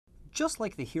Just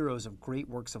like the heroes of great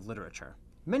works of literature,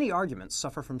 many arguments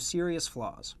suffer from serious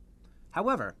flaws.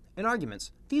 However, in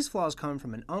arguments, these flaws come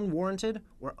from an unwarranted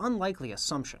or unlikely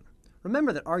assumption.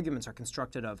 Remember that arguments are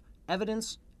constructed of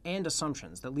evidence and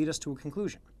assumptions that lead us to a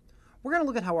conclusion. We're going to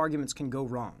look at how arguments can go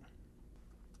wrong.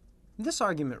 This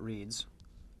argument reads,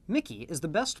 Mickey is the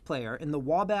best player in the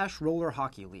Wabash Roller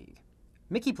Hockey League.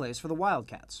 Mickey plays for the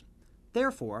Wildcats.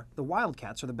 Therefore, the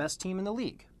Wildcats are the best team in the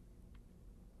league.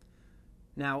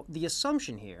 Now, the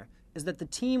assumption here is that the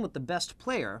team with the best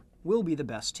player will be the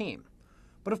best team.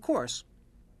 But of course,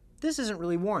 this isn't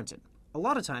really warranted. A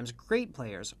lot of times, great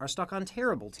players are stuck on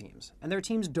terrible teams, and their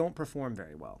teams don't perform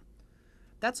very well.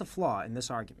 That's a flaw in this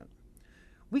argument.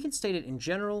 We can state it in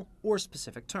general or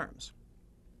specific terms.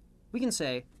 We can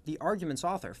say the argument's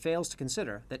author fails to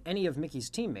consider that any of Mickey's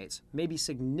teammates may be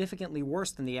significantly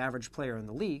worse than the average player in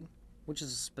the league, which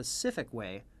is a specific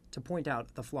way to point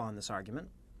out the flaw in this argument.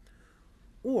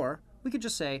 Or we could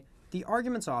just say the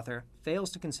argument's author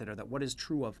fails to consider that what is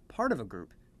true of part of a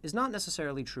group is not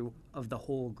necessarily true of the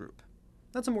whole group.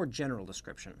 That's a more general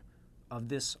description of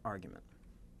this argument.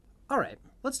 All right,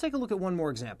 let's take a look at one more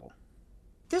example.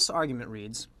 This argument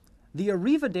reads, the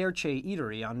Arrivederci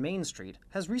Eatery on Main Street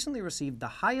has recently received the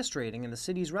highest rating in the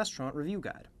city's restaurant review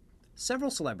guide.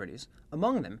 Several celebrities,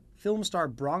 among them film star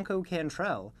Bronco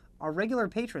Cantrell, are regular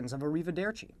patrons of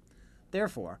Arrivederci.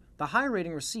 Therefore, the high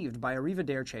rating received by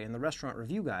Arrivederci in the restaurant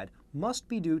review guide must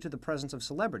be due to the presence of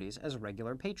celebrities as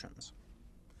regular patrons.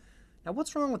 Now,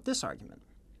 what's wrong with this argument?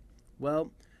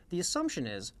 Well, the assumption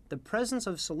is the presence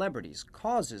of celebrities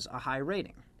causes a high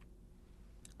rating.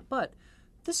 But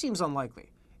this seems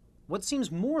unlikely. What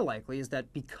seems more likely is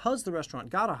that because the restaurant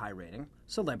got a high rating,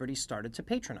 celebrities started to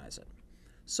patronize it.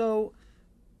 So,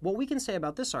 what we can say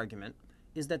about this argument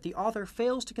is that the author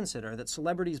fails to consider that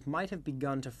celebrities might have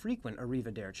begun to frequent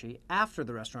Arrivederci after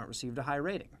the restaurant received a high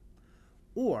rating.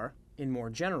 Or, in more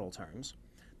general terms,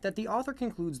 that the author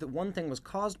concludes that one thing was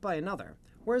caused by another,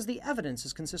 whereas the evidence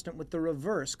is consistent with the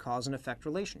reverse cause and effect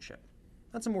relationship.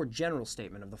 That's a more general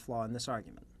statement of the flaw in this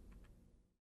argument.